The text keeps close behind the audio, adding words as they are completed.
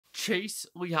Chase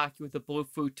Lehocky with the blue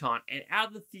futon, and out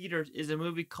of the theaters is a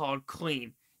movie called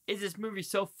Clean. Is this movie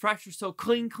so fresh or so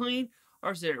clean,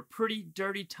 or is it a pretty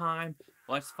dirty time?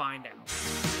 Let's find out.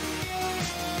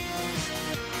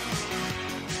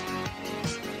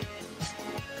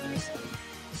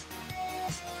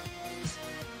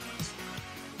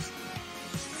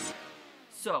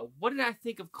 So, what did I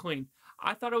think of Clean?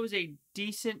 I thought it was a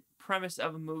decent premise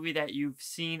of a movie that you've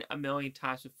seen a million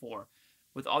times before.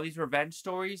 With all these revenge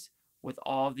stories, with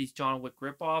all these John Wick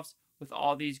ripoffs, with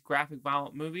all these graphic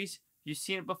violent movies, you've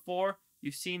seen it before.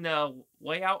 You've seen the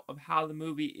layout of how the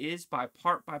movie is by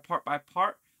part by part by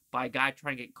part, by a guy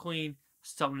trying to get clean,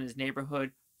 someone in his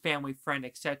neighborhood, family, friend,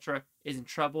 etc. is in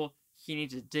trouble. He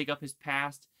needs to dig up his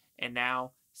past and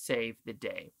now save the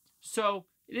day. So,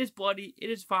 it is bloody, it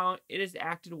is violent, it is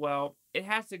acted well, it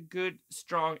has a good,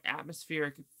 strong,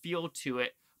 atmospheric feel to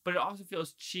it, but it also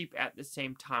feels cheap at the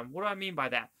same time. What do I mean by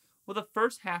that? Well, the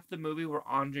first half of the movie where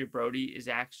Brody is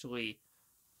actually,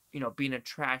 being a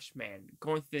trash man,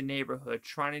 going through the neighborhood,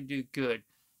 trying to do good,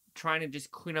 trying to just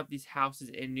clean up these houses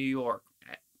in New York.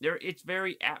 It's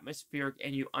very atmospheric,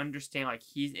 and you understand, like,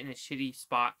 he's in a shitty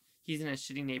spot, he's in a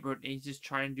shitty neighborhood, and he's just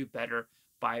trying to do better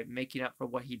by making up for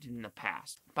what he did in the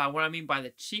past. But what I mean by the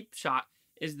cheap shot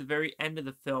is the very end of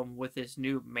the film with this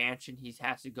new mansion he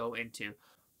has to go into.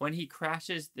 When he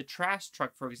crashes the trash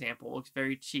truck, for example, it looks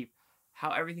very cheap.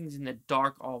 How everything's in the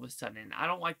dark all of a sudden. I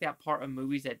don't like that part of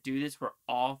movies that do this where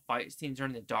all fight scenes are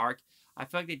in the dark. I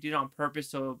feel like they do it on purpose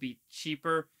so it'll be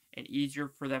cheaper and easier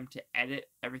for them to edit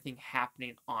everything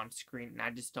happening on screen, and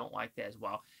I just don't like that as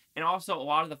well. And also, a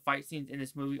lot of the fight scenes in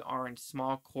this movie are in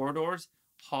small corridors,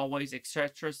 hallways,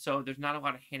 etc. So there's not a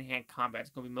lot of hand-to-hand combat. It's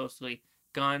going to be mostly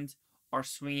guns or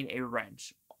swinging a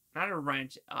wrench. Not a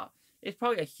wrench. It's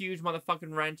probably a huge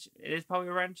motherfucking wrench. It is probably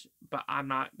a wrench, but I'm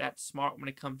not that smart when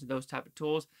it comes to those type of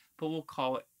tools. But we'll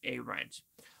call it a wrench.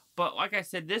 But like I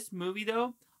said, this movie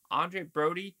though,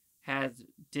 Brody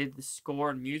did the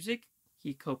score and music.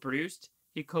 He co-produced,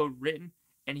 he co-written,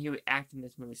 and he would act in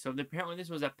this movie. So apparently this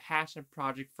was a passion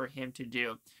project for him to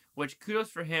do. Which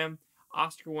kudos for him.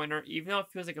 Oscar winner, even though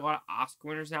it feels like a lot of Oscar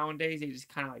winners nowadays, they just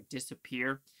kind of like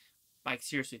disappear. Like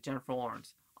seriously, Jennifer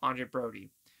Lawrence,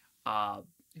 Brody.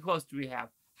 Who else do we have?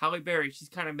 Halle Berry, she's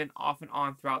kind of been off and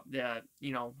on throughout the,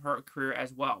 her career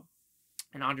as well.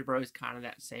 And Brody's kind of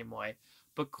that same way.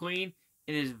 But Clean,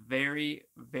 it is very,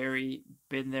 very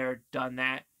been there, done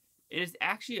that. It is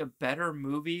actually a better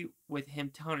movie with him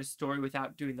telling a story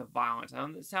without doing the violence. I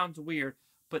know that sounds weird,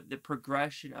 but the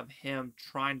progression of him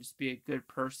trying to be a good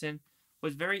person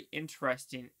was very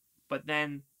interesting, but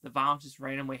then the violence just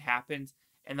randomly happens,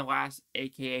 and the last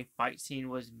AKA fight scene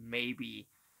was maybe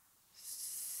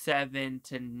 7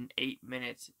 to 8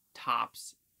 minutes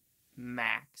tops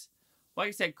max. Like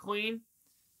I said, Clean,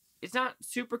 it's not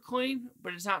super clean,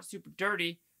 but it's not super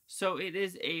dirty, so it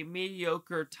is a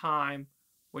mediocre time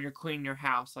when you're cleaning your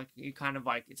house. Like, you kind of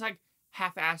like, it's like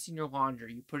half-assing your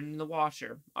laundry. You put it in the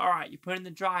washer. Alright, you put it in the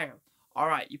dryer.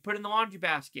 Alright, you put it in the laundry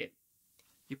basket.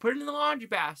 You put it in the laundry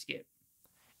basket.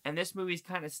 And this movie's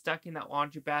kind of stuck in that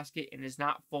laundry basket and is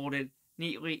not folded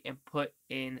neatly and put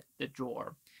in the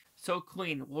drawer. So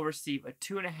Clean will receive a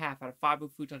 2.5 out of 5 blue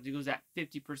futons. It goes at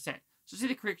 50%. So see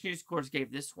the critic news scores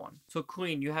gave this one. So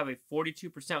Clean, you have a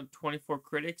 42% with 24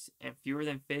 critics and fewer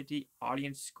than 50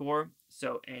 audience score.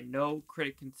 So, and no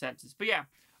critic consensus. But yeah,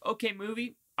 okay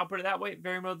movie. I'll put it that way.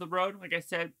 Very middle of the road. Like I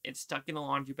said, it's stuck in the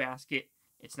laundry basket.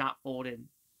 It's not folded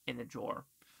in the drawer.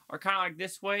 Or kind of like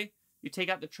this way, you take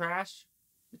out the trash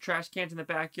can's in the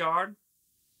backyard,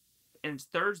 and it's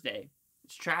Thursday.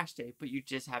 It's trash day, but you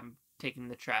just haven't taken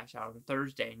the trash out on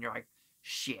Thursday, and you're like,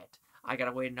 shit, I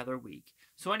gotta wait another week.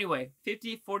 So anyway,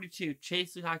 5042,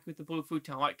 Chase Lehocky with the blue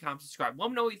futon. Like, comment, subscribe. Let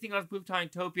me know what you think about Blue Futon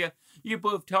Utopia. You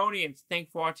Blue Futonians,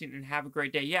 thanks for watching, and have a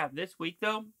great day. Yeah, this week,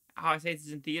 though, how I say this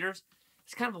is in theaters,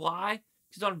 it's kind of a lie,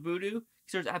 because on Vudu,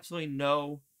 because there's absolutely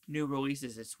no new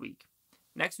releases this week.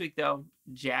 Next week, though,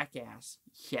 Jackass,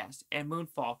 yes, and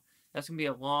Moonfall. That's going to be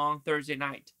a long Thursday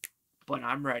night, but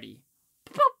I'm ready.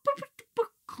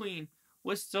 Clean.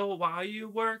 Whistle while you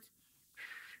work.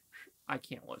 I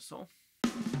can't whistle.